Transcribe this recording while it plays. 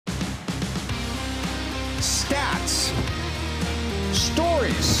stats,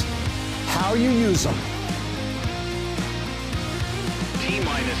 stories, how you use them.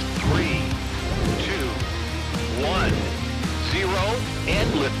 T-minus 3, 2, 1, 0, and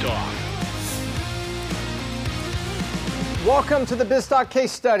liftoff. Welcome to the Biz Doc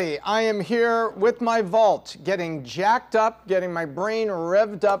case study. I am here with my vault, getting jacked up, getting my brain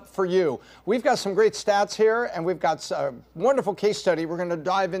revved up for you. We've got some great stats here, and we've got a wonderful case study. We're going to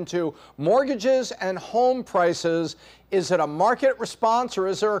dive into mortgages and home prices. Is it a market response, or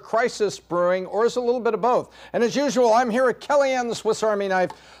is there a crisis brewing, or is it a little bit of both? And as usual, I'm here at Kellyanne, the Swiss Army knife,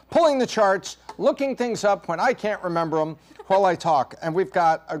 pulling the charts, looking things up when I can't remember them while I talk. And we've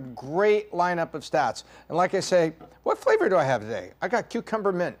got a great lineup of stats. And like I say, what flavor do I have today? I got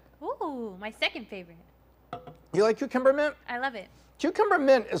cucumber mint. Ooh, my second favorite. You like cucumber mint? I love it. Cucumber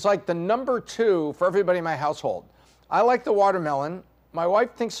mint is like the #2 for everybody in my household. I like the watermelon. My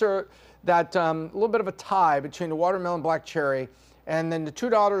wife thinks that a little bit of a tie between the watermelon and black cherry. And then the two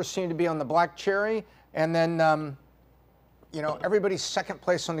daughters seem to be on the black cherry. And then, everybody's second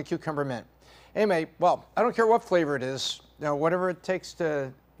place on the cucumber mint. Anyway, well, I don't care what flavor it is. Whatever it takes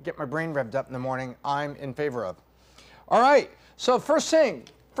to get my brain revved up in the morning, I'm in favor of. All right, so first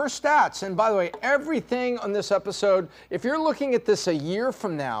stats. And by the way, everything on this episode, if you're looking at this a year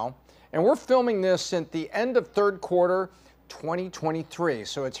from now, and we're filming this at the end of third quarter 2023.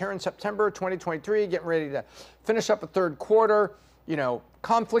 So it's here in September 2023, getting ready to finish up a third quarter.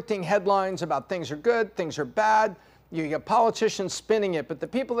 Conflicting headlines about things are good, things are bad. You get politicians spinning it, but the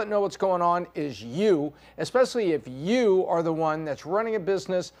people that know what's going on is you, especially if you are the one that's running a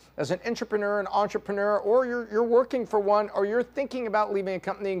business as an entrepreneur, or you're working for one, or you're thinking about leaving a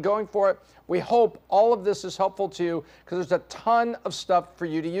company and going for it. We hope all of this is helpful to you because there's a ton of stuff for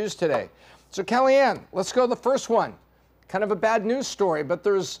you to use today. So Kellyanne, let's go to the first one. Kind of a bad news story, but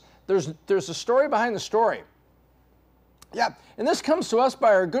there's a story behind the story. Yeah, and this comes to us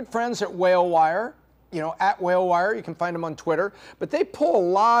by our good friends at Whale Wire. At Whale Wire, you can find them on Twitter, but they pull a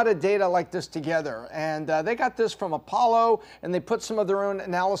lot of data like this together, and they got this from Apollo, and they put some of their own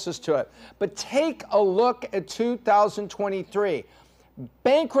analysis to it. But take a look at 2023.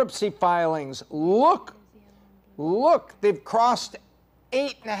 Bankruptcy filings, look, they've crossed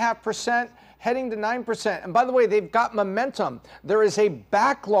 8.5%, heading to 9%. And by the way, they've got momentum. There is a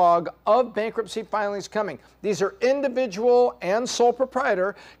backlog of bankruptcy filings coming. These are individual and sole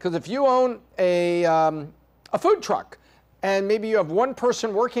proprietor, because if you own a food truck and maybe you have one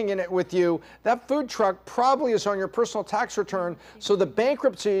person working in it with you, that food truck probably is on your personal tax return. So the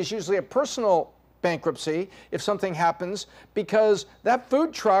bankruptcy is usually a personal bankruptcy if something happens, because that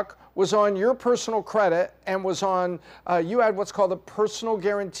food truck was on your personal credit and was on, you had what's called a personal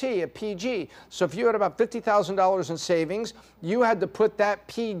guarantee, a PG. So if you had about $50,000 in savings, you had to put that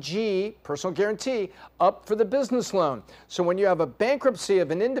PG, personal guarantee, up for the business loan. So when you have a bankruptcy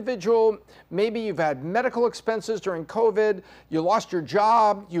of an individual, maybe you've had medical expenses during COVID, you lost your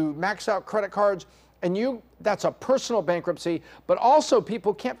job, you maxed out credit cards, and that's a personal bankruptcy, but also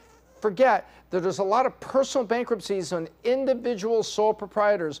people can't forget that there's a lot of personal bankruptcies on individual sole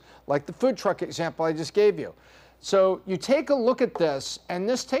proprietors, like the food truck example I just gave you. So you take a look at this, and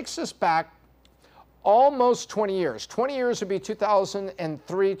this takes us back almost 20 years. 20 years would be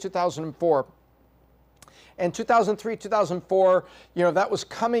 2003, 2004. And 2003, 2004, that was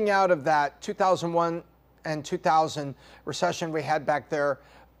coming out of that 2001 and 2000 recession we had back there.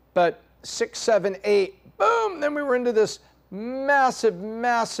 But 6, 7, 8, boom, then we were into this massive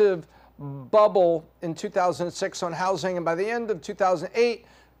bubble in 2006 on housing, and by the end of 2008,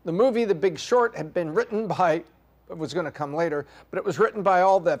 the movie The Big Short had been written by, it was going to come later, but it was written by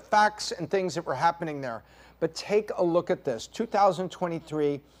all the facts and things that were happening there. But take a look at this,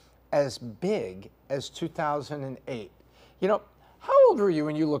 2023 as big as 2008. How old were you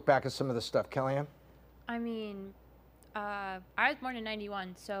when you look back at some of this stuff, Kellyanne? I mean, I was born in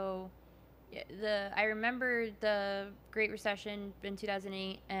 91, so I remember the Great Recession in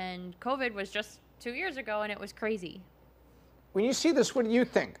 2008, and COVID was just 2 years ago, and it was crazy. When you see this, what do you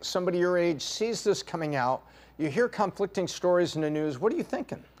think? Somebody your age sees this coming out, you hear conflicting stories in the news, what are you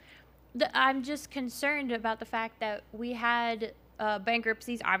thinking? I'm just concerned about the fact that we had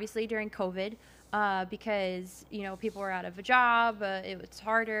bankruptcies, obviously, during COVID, because, people were out of a job, it was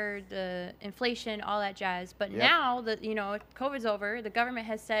harder, the inflation, all that jazz. But now that, COVID's over, the government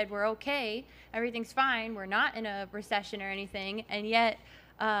has said we're okay, everything's fine, we're not in a recession or anything, and yet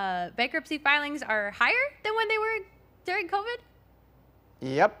bankruptcy filings are higher than when they were during COVID?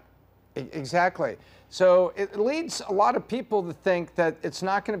 Yep, exactly. So it leads a lot of people to think that it's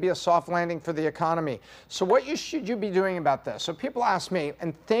not going to be a soft landing for the economy. So what should you be doing about this? So people ask me,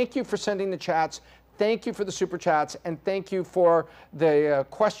 and thank you for sending the chats. thank you for the super chats, and thank you for the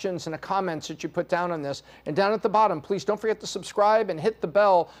questions and the comments that you put down on this. And down at the bottom, please don't forget to subscribe and hit the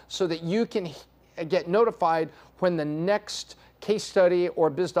bell so that you can get notified when the next case study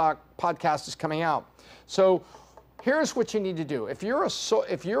or Biz Doc podcast is coming out. So here's what you need to do. If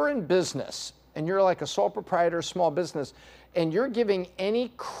you're in business and you're like a sole proprietor, small business, and you're giving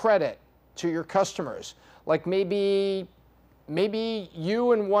any credit to your customers, like maybe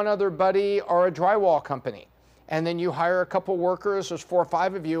you and one other buddy are a drywall company, and then you hire a couple workers, there's 4 or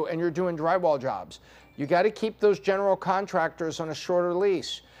 5 of you, and you're doing drywall jobs. You got to keep those general contractors on a shorter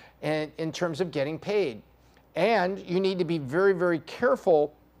leash in terms of getting paid. And you need to be very, very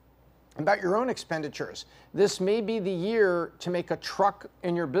careful about your own expenditures. This may be the year to make a truck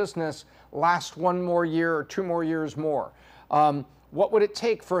in your business last 1 more year or 2 more years more. What would it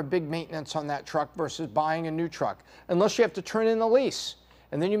take for a big maintenance on that truck versus buying a new truck? Unless you have to turn in the lease.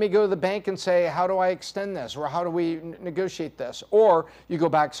 And then you may go to the bank and say, how do I extend this? Or how do we negotiate this? Or you go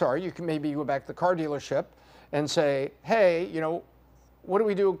back, you can maybe go back to the car dealership and say, hey, you know, what do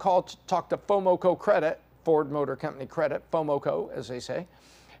we do? Talk to FOMOCO Credit, Ford Motor Company Credit, FOMOCO, as they say.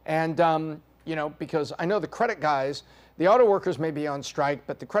 And, you know, because I know the credit guys, the auto workers may be on strike,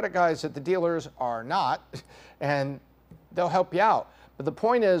 but the credit guys at the dealers are not, and they'll help you out. But the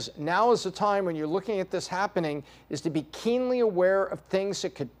point is, now is the time when you're looking at this happening is to be keenly aware of things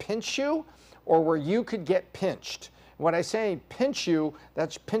that could pinch you or where you could get pinched. When I say pinch you,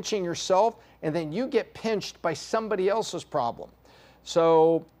 that's pinching yourself, and then you get pinched by somebody else's problem.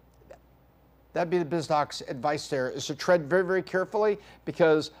 So that'd be the Biz Doc's advice there, is to tread very, very carefully,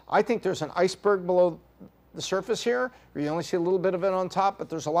 because I think there's an iceberg below the surface here, where you only see a little bit of it on top, but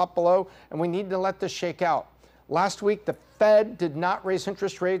there's a lot below, and we need to let this shake out. Last week, the Fed did not raise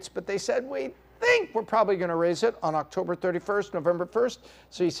interest rates, but they said, we think we're probably going to raise it on October 31st, November 1st.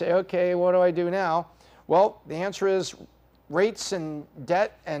 So you say, okay, what do I do now? Well, the answer is rates and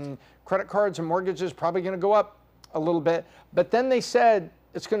debt and credit cards and mortgages probably going to go up a little bit. But then they said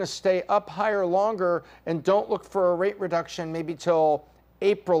it's going to stay up higher longer, and don't look for a rate reduction maybe till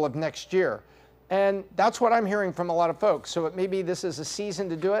April of next year. And that's what I'm hearing from a lot of folks. So it maybe this is a season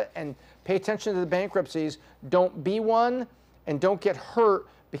to do it, and pay attention to the bankruptcies. Don't be one, and don't get hurt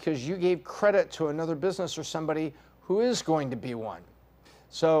because you gave credit to another business or somebody who is going to be one.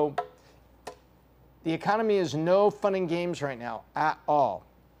 So the economy is no fun and games right now at all.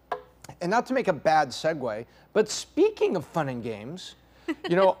 And not to make a bad segue, but speaking of fun and games,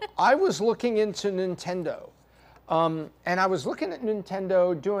 you know, I was looking into Nintendo. And I was looking at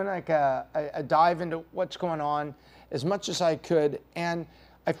Nintendo, doing like a dive into what's going on as much as I could. And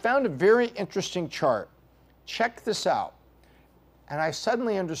I found a very interesting chart. Check this out. And I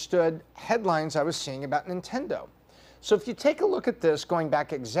suddenly understood headlines I was seeing about Nintendo. So if you take a look at this, going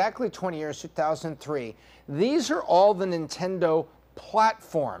back exactly 20 years, 2003, these are all the Nintendo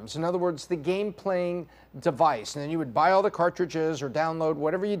platforms. In other words, the game playing device. And then you would buy all the cartridges or download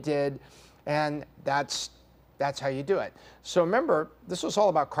whatever you did, and that's how you do it. So remember, this was all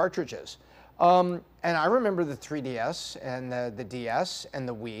about cartridges. And I remember the 3DS and the DS and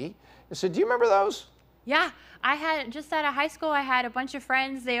the Wii. So do you remember those? Yeah, I had, just out of high school, I had a bunch of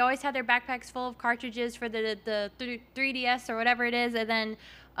friends. They always had their backpacks full of cartridges for the 3DS or whatever it is. And then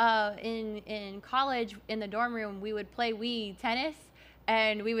in college, in the dorm room, we would play Wii tennis.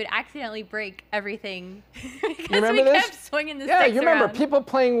 And we would accidentally break everything because we kept swinging the sticks around. Yeah, you remember people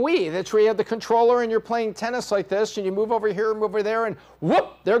playing Wii. That's where you have the controller and you're playing tennis like this, and you move over here, move over there, and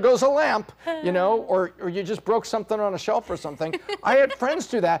whoop, there goes a lamp, you know, or you just broke something on a shelf or something. I had friends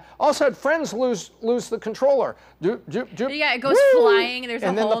do that. Also had friends lose the controller. Yeah, it goes flying. There's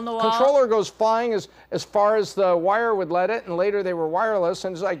a hole in the wall. And then the controller goes flying as far as the wire would let it, and later they were wireless,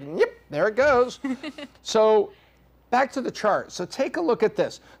 and it's like, yep, there it goes. So back to the chart. So take a look at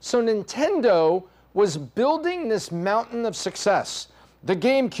this. So Nintendo was building this mountain of success. The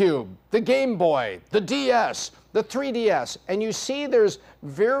GameCube, the Game Boy, the DS, the 3DS. And you see there's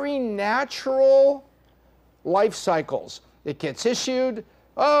very natural life cycles. It gets issued,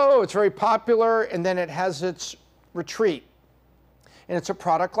 oh, it's very popular, and then it has its retreat. And it's a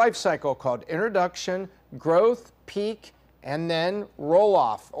product life cycle called introduction, growth, peak, and then roll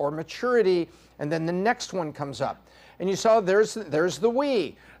off or maturity, and then the next one comes up. And you saw there's the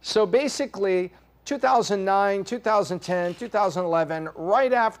Wii. So basically, 2009, 2010, 2011,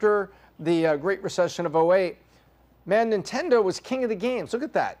 right after the Great Recession of 08, man, Nintendo was king of the games. Look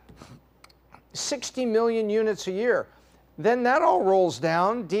at that. 60 million units a year. Then that all rolls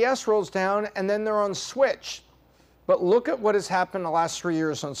down, DS rolls down, and then they're on Switch. But look at what has happened the last 3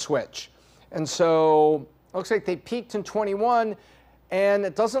 years on Switch. And so it looks like they peaked in 21, and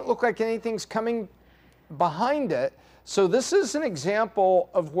it doesn't look like anything's coming behind it. So this is an example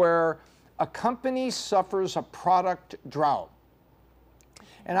of where a company suffers a product drought.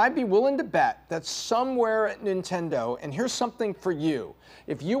 And I'd be willing to bet that somewhere at Nintendo, and here's something for you.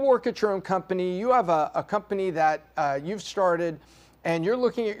 If you work at your own company, you have a company that you've started, and you're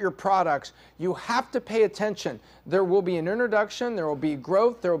looking at your products, you have to pay attention. There will be an introduction, there will be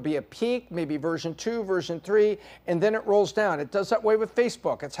growth, there will be a peak, maybe version 2, version 3, and then it rolls down. It does that way with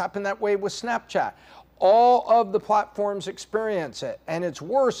Facebook. It's happened that way with Snapchat. All of the platforms experience it, and it's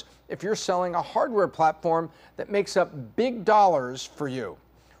worse if you're selling a hardware platform that makes up big dollars for you.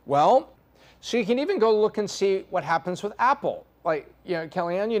 Well, so you can even go look and see what happens with Apple. Like, you know,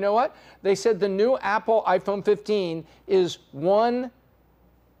 Kellyanne, you know what? They said the new Apple iPhone 15 is one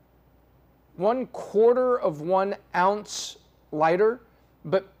quarter of 1 ounce lighter,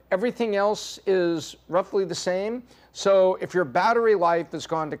 but everything else is roughly the same. So if your battery life has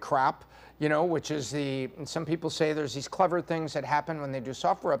gone to crap, you know, which is and some people say there's these clever things that happen when they do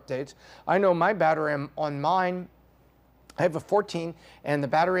software updates. I know my battery on mine, I have a 14, and the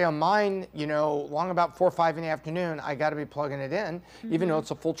battery on mine, you know, long about 4 or 5 in the afternoon, I got to be plugging it in, even though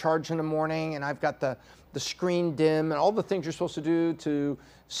it's a full charge in the morning, and I've got the screen dim and all the things you're supposed to do to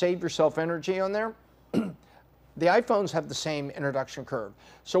save yourself energy on there. The iPhones have the same introduction curve.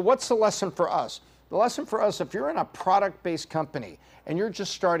 So what's the lesson for us? The lesson for us, if you're in a product-based company and you're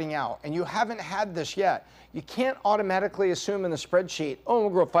just starting out and you haven't had this yet, you can't automatically assume in the spreadsheet, oh, we'll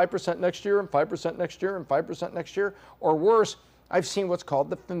grow 5% next year and 5% next year and 5% next year. Or worse, I've seen what's called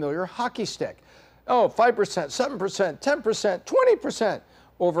the familiar hockey stick. Oh, 5%, 7%, 10%, 20%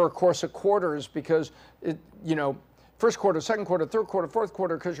 over a course of quarters because, you know, first quarter, second quarter, third quarter, fourth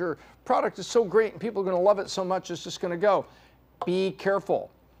quarter, because your product is so great and people are going to love it so much, it's just going to go. Be careful,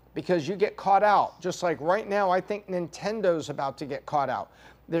 because you get caught out. Just like right now, I think Nintendo's about to get caught out.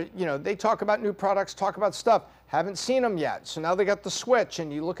 You know, they talk about new products, talk about stuff, haven't seen them yet. So now they got the Switch,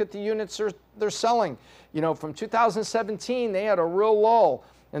 and you look at the units they're selling. You know, from 2017, they had a real lull.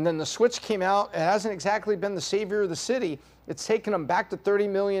 And then the Switch came out. It hasn't exactly been the savior of the city. It's taken them back to 30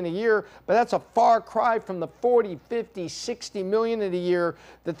 million a year, but that's a far cry from the 40, 50, 60 million a year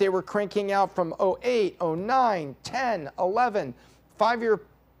that they were cranking out from 08, 09, 10, 11, 5-year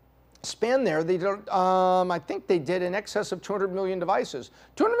span there. They don't, I think they did in excess of 200 million devices.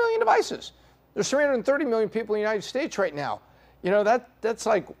 200 million devices. There's 330 million people in the United States right now. You know, that's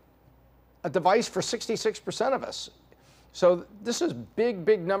like a device for 66% of us. So this is big,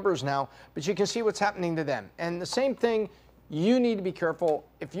 big numbers now, but you can see what's happening to them. And the same thing, you need to be careful.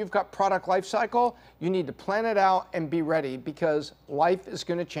 If you've got product life cycle, you need to plan it out and be ready, because life is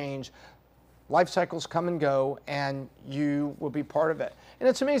going to change. Life cycles come and go, and you will be part of it. And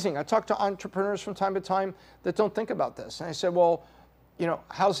it's amazing. I talk to entrepreneurs from time to time that don't think about this. And I said, well, you know,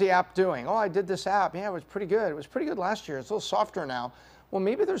 how's the app doing? Oh, I did this app. Yeah, it was pretty good. It was pretty good last year. It's a little softer now. Well,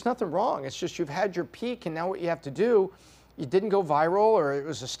 maybe there's nothing wrong. It's just you've had your peak, and now what you have to do, you didn't go viral, or it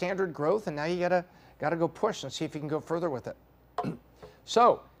was a standard growth, and now you gotta go push and see if you can go further with it.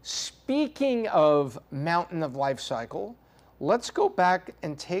 So, speaking of mountain of life cycle, let's go back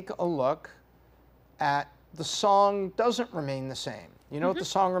and take a look at the song Doesn't Remain the Same. You know what the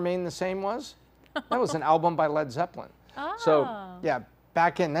song Remain the Same was? That was an album by Led Zeppelin. Oh. So, yeah,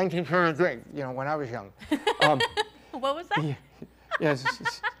 back in 1933, you know, when I was young. What was that? Yes,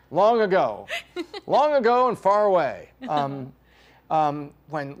 long ago and far away,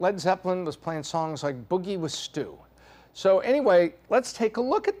 when Led Zeppelin was playing songs like Boogie with Stu. So anyway, let's take a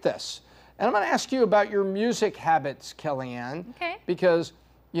look at this. And I'm going to ask you about your music habits, Kellyanne. Okay. Because,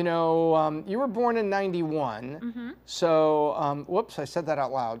 you know, you were born in 91. So, whoops, I said that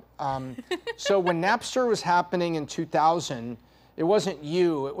out loud. So when Napster was happening in 2000, it wasn't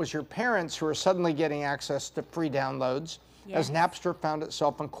you, it was your parents who were suddenly getting access to free downloads. Yes. As Napster found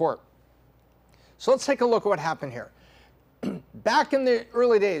itself in court. So let's take a look at what happened here. Back in the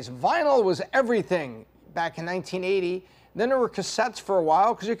early days, vinyl was everything back in 1980. Then there were cassettes for a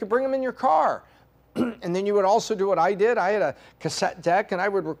while because you could bring them in your car. And then you would also do what I did. I had a cassette deck, and I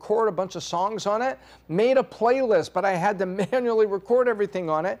would record a bunch of songs on it, made a playlist, but I had to manually record everything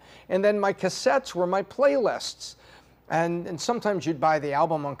on it. And then my cassettes were my playlists. And sometimes you'd buy the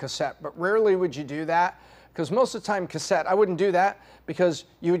album on cassette, but rarely would you do that. Because most of the time cassette, I wouldn't do that, because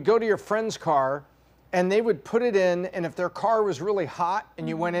you would go to your friend's car and they would put it in, and if their car was really hot and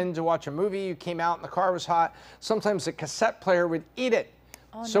you went in to watch a movie, you came out and the car was hot, sometimes the cassette player would eat it.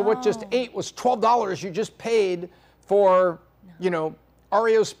 Oh, so no. What just ate was $12 you just paid for, you know,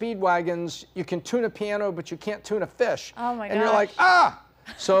 REO Speedwagons. You can tune a piano, but you can't tune a fish. Oh my gosh. And you're like, ah!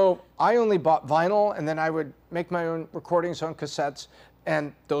 So I only bought vinyl, and then I would make my own recordings on cassettes.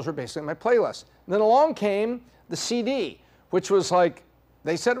 And those were basically my playlists. Then along came the CD, which was like,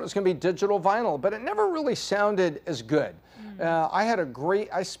 they said it was going to be digital vinyl, but it never really sounded as good. I had a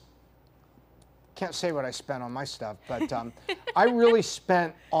great, can't say what I spent on my stuff, but I really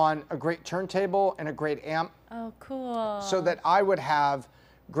spent on a great turntable and a great amp. Oh, cool. So that I would have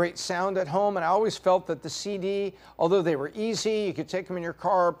great sound at home. And I always felt that the CD, although they were easy, you could take them in your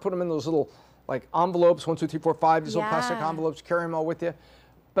car, put them in those little like envelopes, 1, 2, 3, 4, 5, these little plastic envelopes, carry them all with you.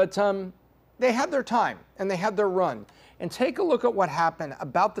 But they had their time and they had their run. And take a look at what happened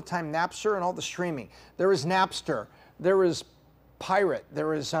about the time Napster and all the streaming. There was Napster, there was Pirate, there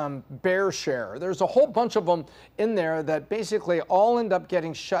was BearShare. There's a whole bunch of them in there that basically all end up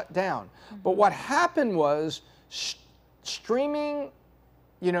getting shut down. But what happened was streaming,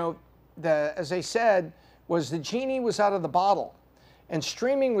 you know, as they said, was the genie was out of the bottle. And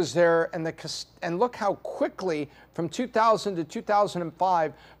streaming was there, and look how quickly from 2000 to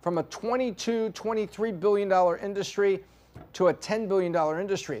 2005, from a $22–23 billion industry to a $10 billion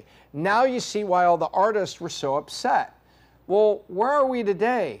industry. Now you see why all the artists were so upset. Well, where are we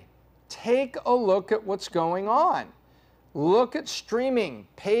today? Take a look at what's going on. Look at streaming,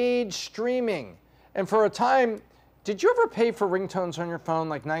 paid streaming. And for a time, did you ever pay for ringtones on your phone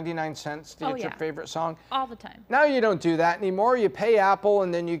like 99 cents to get your favorite song? All the time. Now you don't do that anymore. You pay Apple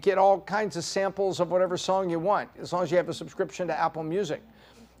and then you get all kinds of samples of whatever song you want, as long as you have a subscription to Apple Music.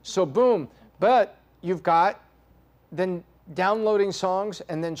 So boom, but you've got then downloading songs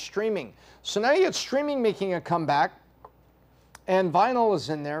and then streaming. So now you get streaming making a comeback and vinyl is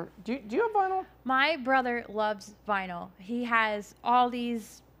in there. Do you have vinyl? My brother loves vinyl. He has all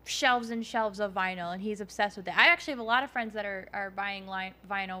these shelves and shelves of vinyl and he's obsessed with it. I actually have a lot of friends that are buying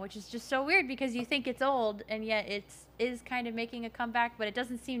vinyl, which is just so weird because you think it's old and yet it is kind of making a comeback, but it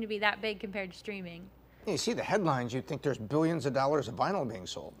doesn't seem to be that big compared to streaming. You see the headlines, you'd think there's billions of dollars of vinyl being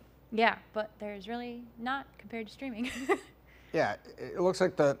sold. Yeah, but there's really not compared to streaming. Yeah, it looks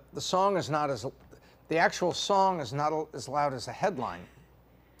like the song is not as, the actual song is not as loud as the headline.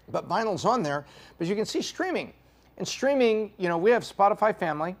 But vinyl's on there, but you can see streaming. And streaming, you know, we have Spotify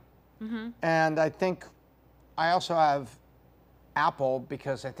Family, and I think I also have Apple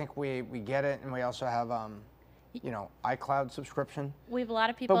because I think we get it, and we also have, you know, iCloud subscription. We have a lot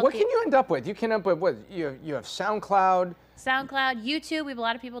of people. But what can you end up with? You can end up with what? You have SoundCloud. SoundCloud, YouTube. We have a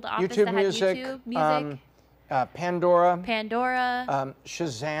lot of people to office YouTube that Music, have YouTube Music. Pandora.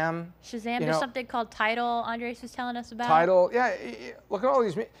 Shazam. Shazam. There's something called Tidal. Andres was telling us about. Tidal. Yeah. Look at all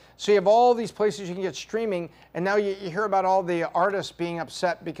these. So you have all these places you can get streaming, and now you hear about all the artists being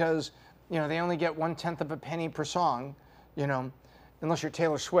upset because, you know, they only get 1/10 of a penny per song, you know, unless you're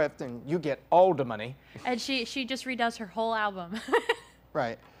Taylor Swift and you get all the money. And she just redoes her whole album.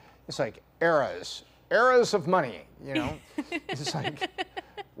 Right. It's like eras of money, you know. It's like,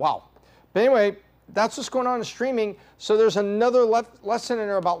 wow. But anyway, that's what's going on in streaming. So there's another lesson in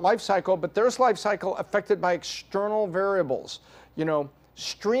there about life cycle, but there's life cycle affected by external variables. You know,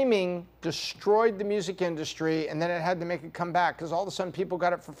 streaming destroyed the music industry, and then it had to make it come back because all of a sudden people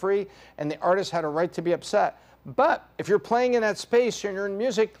got it for free, and the artists had a right to be upset. But if you're playing in that space and you're in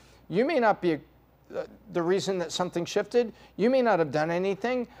music, you may not be the reason that something shifted. You may not have done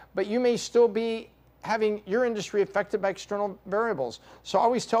anything, but you may still be having your industry affected by external variables. So I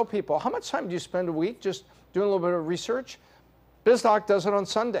always tell people, how much time do you spend a week just doing a little bit of research? Biz Doc does it on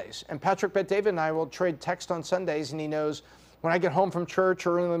Sundays, and Patrick Bet-David and I will trade text on Sundays, and he knows when I get home from church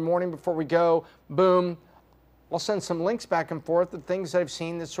or in the morning before we go, boom, I'll send some links back and forth of things that I've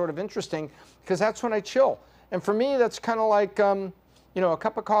seen that's sort of interesting, because that's when I chill. And for me, that's kind of like, you know, a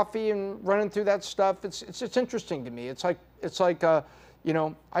cup of coffee and running through that stuff. It's interesting to me. It's like you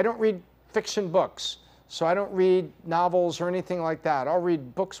know, I don't read fiction books, so I don't read novels or anything like that. I'll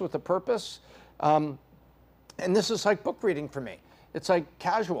read books with a purpose, and this is like book reading for me. It's like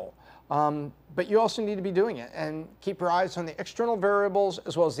casual, but you also need to be doing it and keep your eyes on the external variables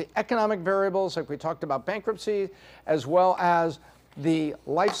as well as the economic variables, like we talked about bankruptcy, as well as the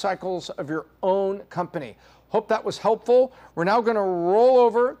life cycles of your own company. Hope that was helpful. We're now going to roll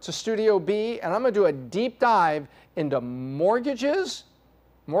over to Studio B, and I'm going to do a deep dive into mortgages,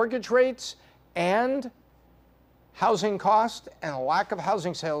 mortgage rates, and housing cost and a lack of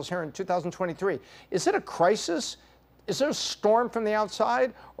housing sales here in 2023. Is it a crisis? Is there a storm from the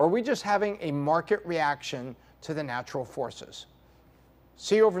outside? Or are we just having a market reaction to the natural forces?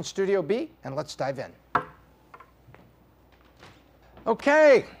 See you over in Studio B, and let's dive in.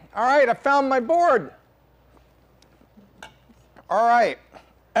 Okay, all right, I found my board. All right,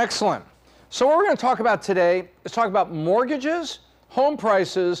 excellent. So what we're going to talk about today is talk about mortgages, home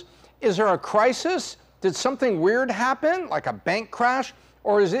prices. Is there a crisis? Did something weird happen, like a bank crash,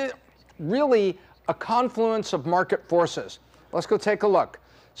 or is it really a confluence of market forces? Let's go take a look.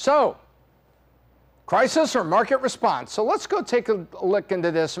 So, crisis or market response? So let's go take a look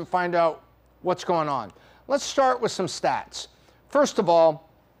into this and find out what's going on. Let's start with some stats. First of all,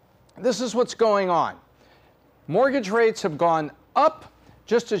 this is what's going on. Mortgage rates have gone up,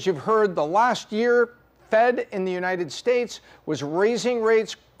 just as you've heard the last year. Fed in the United States was raising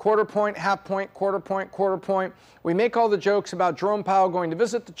rates quarter point, half point, quarter point, quarter point. We make all the jokes about Jerome Powell going to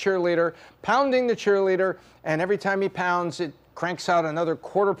visit the cheerleader, pounding the cheerleader, and every time he pounds, it cranks out another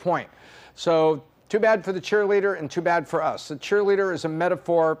quarter point. So too bad for the cheerleader and too bad for us. The cheerleader is a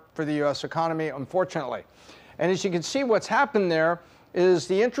metaphor for the U.S. economy, unfortunately. And as you can see, what's happened there is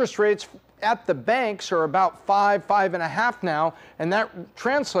the interest rates at the banks are about 5.5 now, and that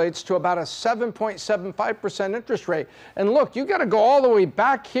translates to about a 7.75% interest rate. And look, you got to go all the way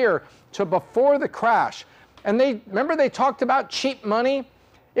back here to before the crash. And remember they talked about cheap money?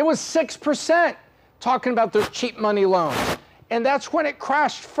 It was 6% talking about those cheap money loans. And that's when it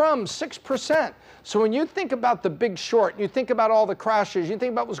crashed from 6%. So when you think about the Big Short, you think about all the crashes, you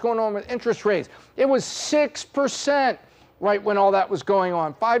think about what's going on with interest rates, it was 6%. Right when all that was going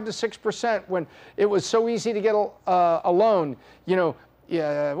on, 5 to 6% when it was so easy to get a loan. You know,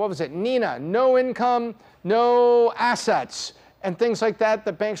 what was it? Nina, no income, no assets, and things like that.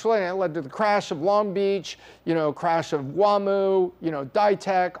 The banks were letting. It led to the crash of Long Beach, you know, crash of WAMU, you know,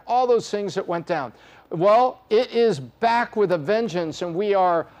 Ditech, all those things that went down. Well, it is back with a vengeance, and we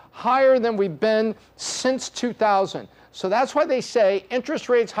are higher than we've been since 2000. So that's why they say interest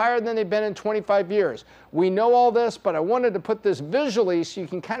rates higher than they've been in 25 years. We know all this, but I wanted to put this visually so you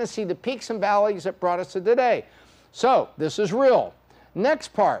can kind of see the peaks and valleys that brought us to today. So this is real. Next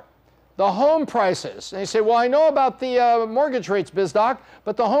part, the home prices. And you say, well, I know about the mortgage rates, Biz Doc,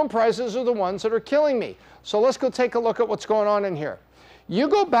 but the home prices are the ones that are killing me. So let's go take a look at what's going on in here. You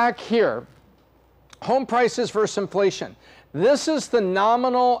go back here, home prices versus inflation. This is the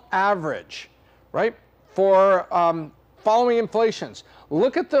nominal average, right, for following inflations.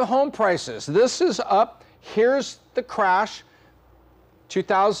 Look at the home prices. This is up. Here's the crash,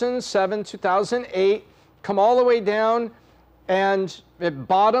 2007, 2008, come all the way down, and it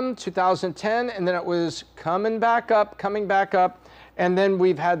bottomed 2010, and then it was coming back up, and then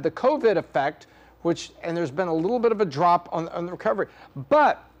we've had the COVID effect, and there's been a little bit of a drop on the recovery.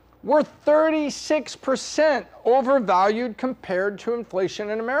 But we're 36% overvalued compared to inflation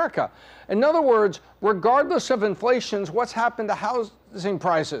in America. In other words, regardless of inflations, what's happened to housing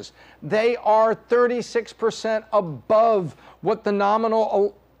prices? They are 36% above what the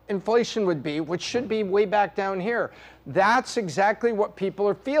nominal inflation would be, which should be way back down here. That's exactly what people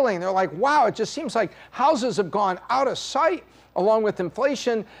are feeling. They're like, wow, it just seems like houses have gone out of sight along with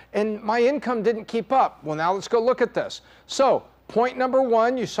inflation, and my income didn't keep up. Well, now let's go look at this. So, point number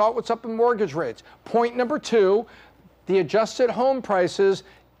one, you saw what's up in mortgage rates. Point number two, the adjusted home prices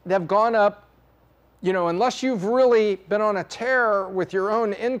have gone up. You know, unless you've really been on a tear with your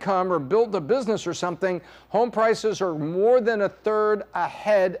own income or built a business or something, home prices are more than a third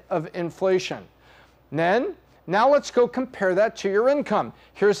ahead of inflation. Then, now let's go compare that to your income.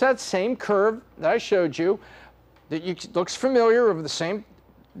 Here's that same curve that I showed you that looks familiar over the same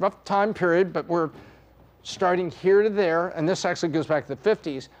rough time period, but we're starting here to there, and this actually goes back to the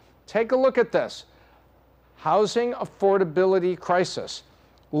 50s. Take a look at this. Housing affordability crisis.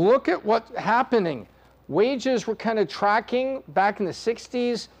 Look at what's happening. Wages were kind of tracking back in the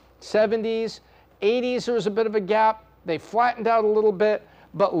 60s, 70s, 80s. There was a bit of a gap. They flattened out a little bit.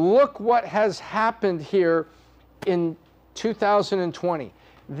 But look what has happened here in 2020.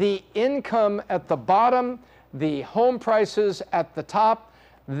 The income at the bottom, the home prices at the top,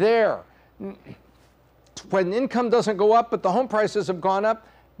 there. When income doesn't go up, but the home prices have gone up,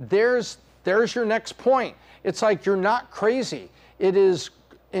 there's your next point. It's like you're not crazy. It is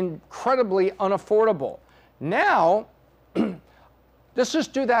incredibly unaffordable. Now, let's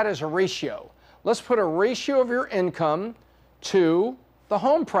just do that as a ratio. Let's put a ratio of your income to the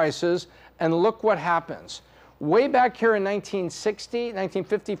home prices and look what happens. Way back here in 1960,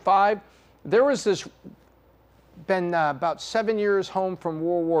 1955, there was been about 7 years home from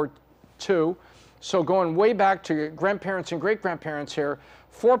World War II. So going way back to your grandparents and great-grandparents here,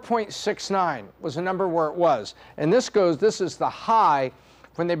 4.69 was the number where it was. And this is the high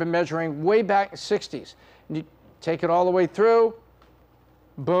when they've been measuring way back in the 60s. And you take it all the way through,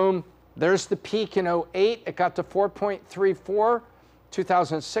 boom, there's the peak in 08. It got to 4.34,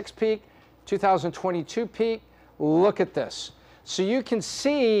 2006 peak, 2022 peak. Look at this. So you can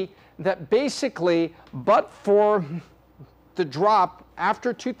see that basically, but for the drop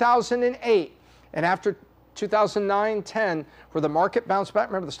after 2008, And after 2009, 10, where the market bounced back,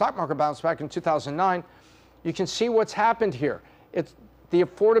 remember the stock market bounced back in 2009, you can see what's happened here. The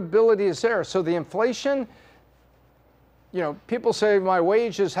affordability is there. So the inflation, people say my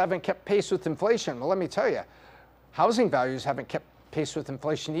wages haven't kept pace with inflation. Well, let me tell you, housing values haven't kept pace with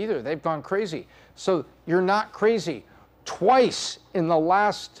inflation either. They've gone crazy. So you're not crazy. Twice in the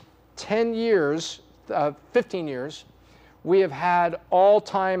last 10 years, 15 years, we have had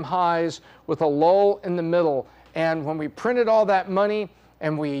all-time highs with a lull in the middle. And when we printed all that money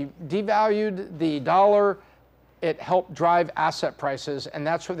and we devalued the dollar, it helped drive asset prices, and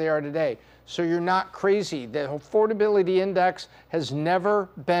that's where they are today. So you're not crazy. The affordability index has never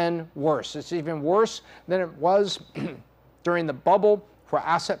been worse. It's even worse than it was during the bubble, where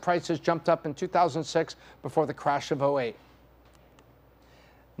asset prices jumped up in 2006 before the crash of 08.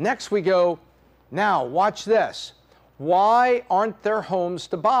 Next we go, now watch this. Why aren't there homes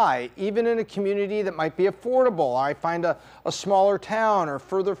to buy, even in a community that might be affordable? I find a smaller town or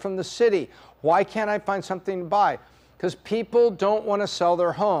further from the city. Why can't I find something to buy? Because people don't want to sell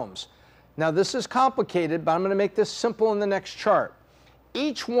their homes. Now this is complicated, but I'm going to make this simple in the next chart.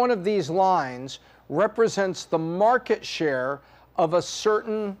 Each one of these lines represents the market share of a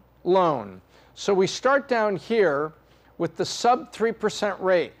certain loan. So we start down here with the sub 3%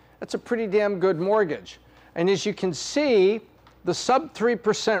 rate. That's a pretty damn good mortgage. And as you can see, the sub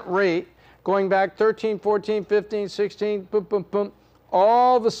 3% rate, going back 13, 14, 15, 16, boom, boom, boom,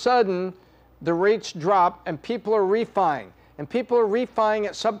 all of a sudden, the rates drop and people are refining. And people are refining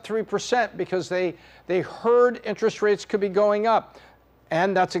at sub 3% because they heard interest rates could be going up.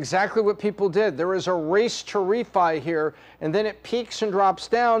 And that's exactly what people did. There is a race to refi here, and then it peaks and drops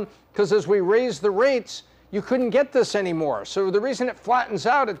down because as we raise the rates, you couldn't get this anymore. So the reason it flattens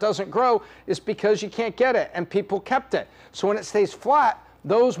out, it doesn't grow, is because you can't get it, and people kept it. So when it stays flat,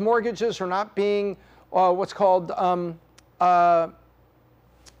 those mortgages are not being what's called,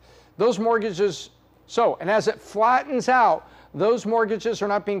 those mortgages, and as it flattens out, those mortgages are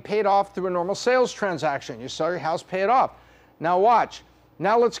not being paid off through a normal sales transaction. You sell your house, pay it off. Now watch.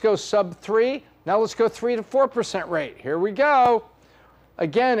 Now let's go sub 3. Now let's go 3 to 4% rate. Here we go.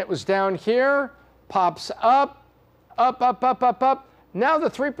 Again, it was down here. Pops up, up, up, up, up, up. Now the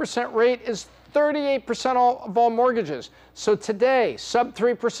 3% rate is 38% of all mortgages. So today, sub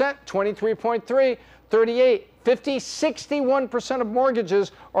 3%, 23.3, 38, 50, 61% of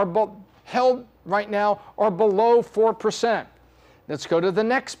mortgages are held right now are below 4%. Let's go to the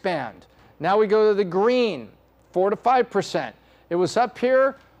next band. Now we go to the green, 4 to 5%. It was up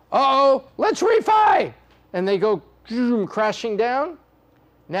here. Uh-oh, let's refi. And they go crashing down.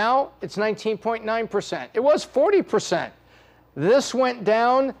 Now it's 19.9%. It was 40%. This went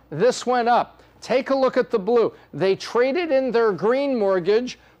down, this went up. Take a look at the blue. They traded in their green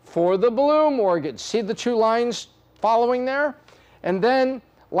mortgage for the blue mortgage. See the two lines following there? And then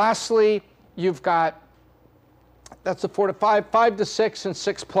lastly, you've got, that's the 4 to 5, 5 to 6, and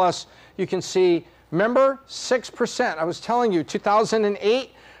 6 plus. You can see, remember, 6%. I was telling you,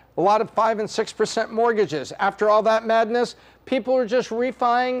 2008, a lot of 5 and 6% mortgages. After all that madness, people are just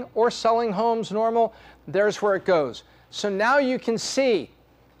refining or selling homes normal. There's where it goes. So now you can see,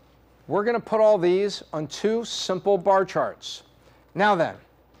 we're going to put all these on 2 simple bar charts. Now then,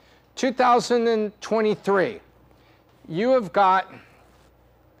 2023, you have got,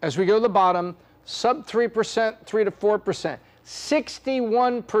 as we go to the bottom, sub 3%, 3 to 4%,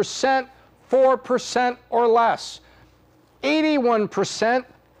 61%, 4% or less, 81%,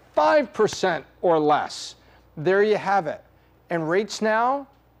 5% or less. There you have it. And rates now,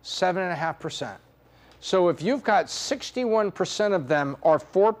 7.5%. So if you've got 61% of them are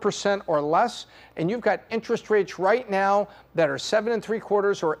 4% or less, and you've got interest rates right now that are 7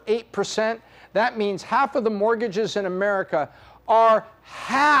 3/4 or 8%, that means half of the mortgages in America are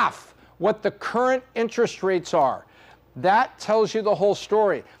half what the current interest rates are. That tells you the whole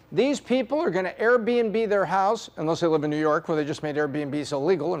story. These people are going to Airbnb their house, unless they live in New York, where they just made Airbnbs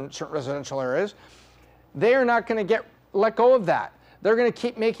illegal in certain residential areas. They are not going to let go of that. They're going to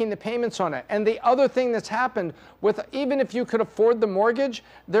keep making the payments on it. And the other thing that's happened with, even if you could afford the mortgage,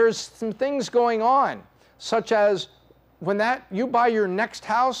 there's some things going on, such as when you buy your next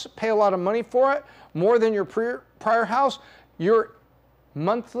house, pay a lot of money for it, more than your prior house, your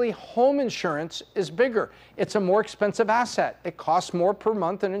monthly home insurance is bigger. It's a more expensive asset. It costs more per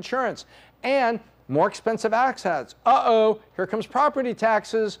month in insurance and more expensive assets. Uh-oh, here comes property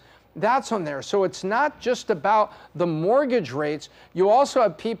taxes. That's on there. So it's not just about the mortgage rates. You also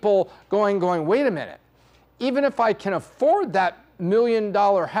have people going, wait a minute. Even if I can afford that million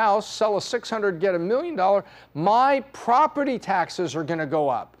house, sell a 600, get $1 million, my property taxes are going to go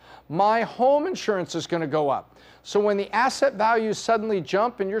up. My home insurance is going to go up. So when the asset values suddenly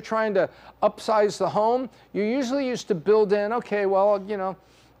jump and you're trying to upsize the home, you usually used to build in, okay, well, you know,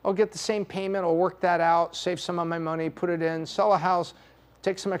 I'll get the same payment, I'll work that out, save some of my money, put it in, sell a house,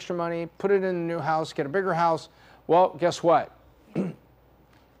 take some extra money, put it in a new house, get a bigger house. Well, guess what?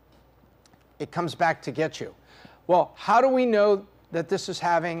 It comes back to get you. Well, how do we know that this is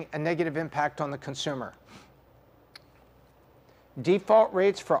having a negative impact on the consumer? Default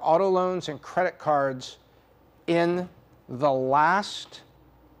rates for auto loans and credit cards in the last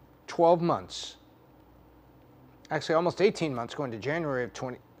 12 months, actually almost 18 months going to January of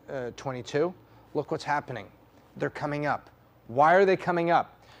 2022, look what's happening. They're coming up. Why are they coming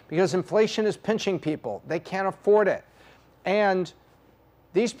up? Because inflation is pinching people. They can't afford it. And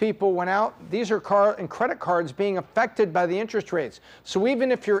these people went out, these are car and credit cards being affected by the interest rates. So even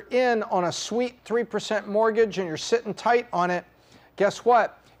if you're in on a sweet 3% mortgage and you're sitting tight on it, guess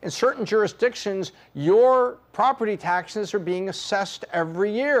what? In certain jurisdictions, your property taxes are being assessed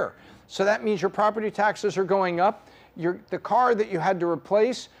every year. So that means your property taxes are going up. The car that you had to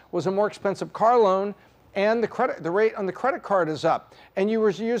replace was a more expensive car loan, and the rate on the credit card is up. And you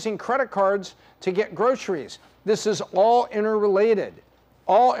were using credit cards to get groceries. This is all interrelated.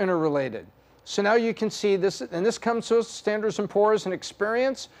 All interrelated. So now you can see this, and this comes to Standards & Poor's and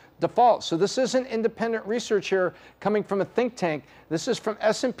Experience default. So this isn't independent research here coming from a think tank. This is from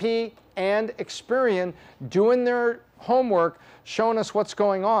S&P and Experian doing their homework, showing us what's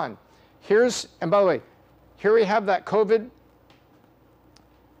going on. And by the way, here we have that COVID,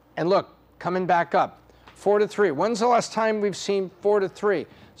 and look, coming back up, 4 to 3. When's the last time we've seen 4 to 3?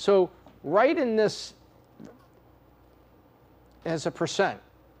 So right in this, as a percent,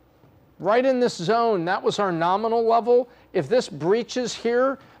 right in this zone, that was our nominal level. If this breaches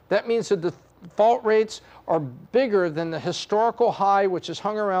here, that means the default rates are bigger than the historical high, which has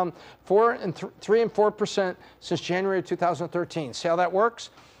hung around 3 and 4% since January of 2013. See how that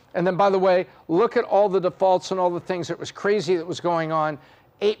works? And then, by the way, look at all the defaults and all the things that was crazy that was going on.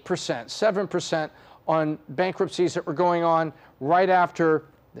 8%, 7% on bankruptcies that were going on right after.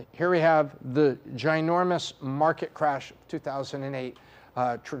 Here we have the ginormous market crash of 2008,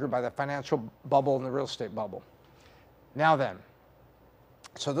 triggered by the financial bubble and the real estate bubble. Now then,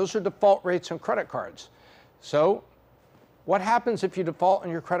 so those are default rates on credit cards. So what happens if you default on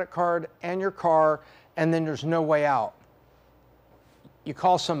your credit card and your car and then there's no way out? You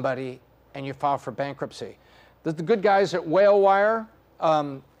call somebody and you file for bankruptcy. The good guys at Whalewire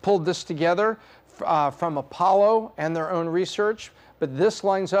pulled this together from Apollo and their own research, but this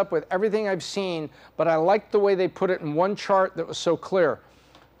lines up with everything I've seen, but I like the way they put it in one chart that was so clear.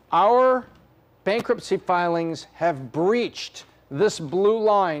 Our bankruptcy filings have breached this blue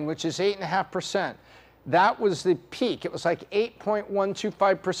line, which is 8.5%. That was the peak. It was like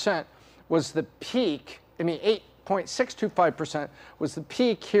 8.125% was the peak. 8.625% was the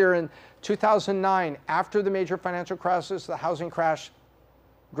peak here in 2009 after the major financial crisis, the housing crash,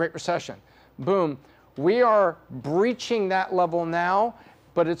 Great Recession. Boom. We are breaching that level now,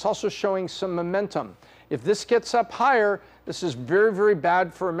 but it's also showing some momentum. If this gets up higher, this is very, very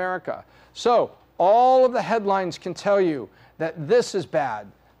bad for America. So all of the headlines can tell you that this is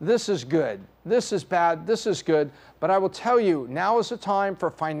bad, this is good, this is bad, this is good. But I will tell you, now is the time for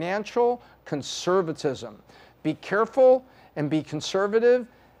financial conservatism. Be careful and be conservative,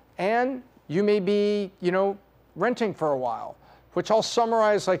 and you may be, renting for a while, which I'll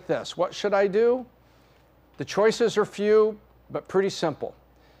summarize like this. What should I do? The choices are few, but pretty simple.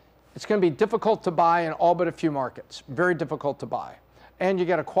 It's going to be difficult to buy in all but a few markets. Very difficult to buy. And you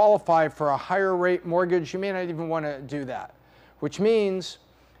got to qualify for a higher rate mortgage. You may not even want to do that, which means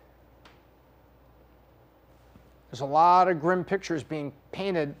there's a lot of grim pictures being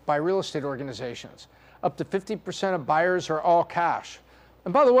painted by real estate organizations. Up to 50% of buyers are all cash.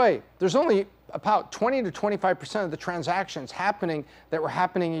 And by the way, there's only about 20 to 25% of the transactions happening that were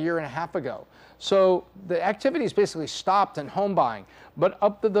happening a year and a half ago. So the activity is basically stopped in home buying. But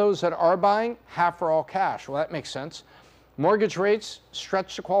up to those that are buying, half are all cash. Well, that makes sense. Mortgage rates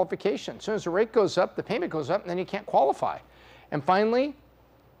stretch the qualification. As soon as the rate goes up, the payment goes up, and then you can't qualify. And finally,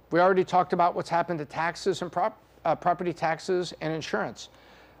 we already talked about what's happened to taxes and property taxes and insurance.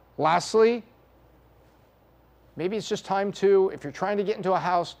 Lastly, maybe it's just time to, if you're trying to get into a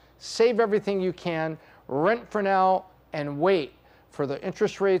house, save everything you can, rent for now, and wait for the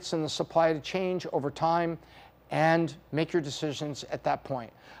interest rates and the supply to change over time, and make your decisions at that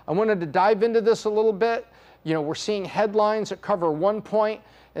point. I wanted to dive into this a little bit we're seeing headlines that cover one point,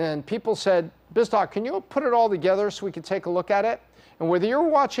 and people said, Biz Doc, can you put it all together so we can take a look at it? And whether you're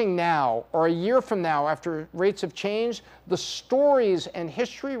watching now or a year from now after rates have changed, the stories and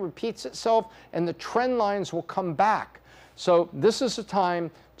history repeats itself and the trend lines will come back. So this is a time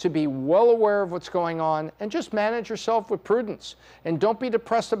to be well aware of what's going on and just manage yourself with prudence. And don't be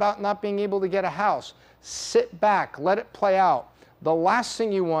depressed about not being able to get a house. Sit back, let it play out. The last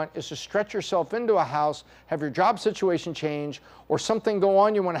thing you want is to stretch yourself into a house, have your job situation change, or something go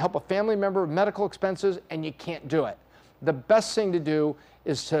on, you want to help a family member with medical expenses, and you can't do it. The best thing to do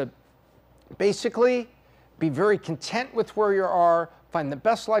is to basically be very content with where you are, find the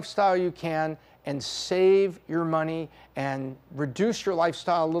best lifestyle you can, and save your money and reduce your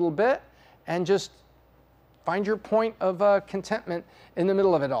lifestyle a little bit, and just find your point of contentment in the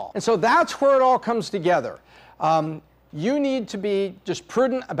middle of it all. And so that's where it all comes together. You need to be just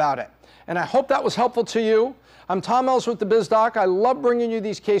prudent about it. And I hope that was helpful to you. I'm Tom Ells with the Biz Doc. I love bringing you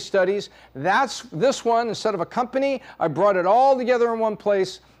these case studies. That's this one. Instead of a company, I brought it all together in one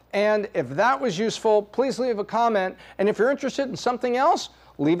place. And if that was useful, please leave a comment. And if you're interested in something else,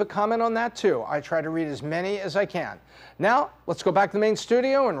 leave a comment on that too. I try to read as many as I can. Now, let's go back to the main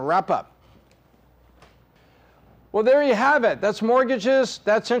studio and wrap up. Well, there you have it. That's mortgages,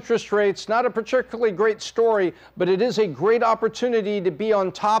 that's interest rates. Not a particularly great story, but it is a great opportunity to be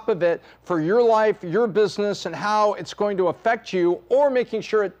on top of it for your life, your business, and how it's going to affect you, or making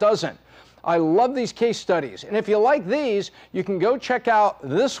sure it doesn't. I love these case studies. And if you like these, you can go check out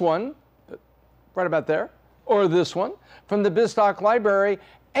this one, right about there, or this one, from the Biz Doc library.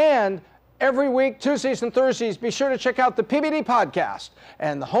 And every week, Tuesdays and Thursdays, be sure to check out the PBD podcast.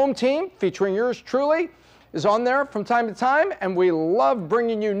 And the home team, featuring yours truly, is on there from time to time, and we love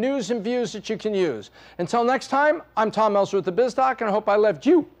bringing you news and views that you can use. Until next time, I'm Tom Ells with the Biz Doc, and I hope I left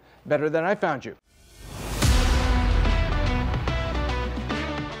you better than I found you.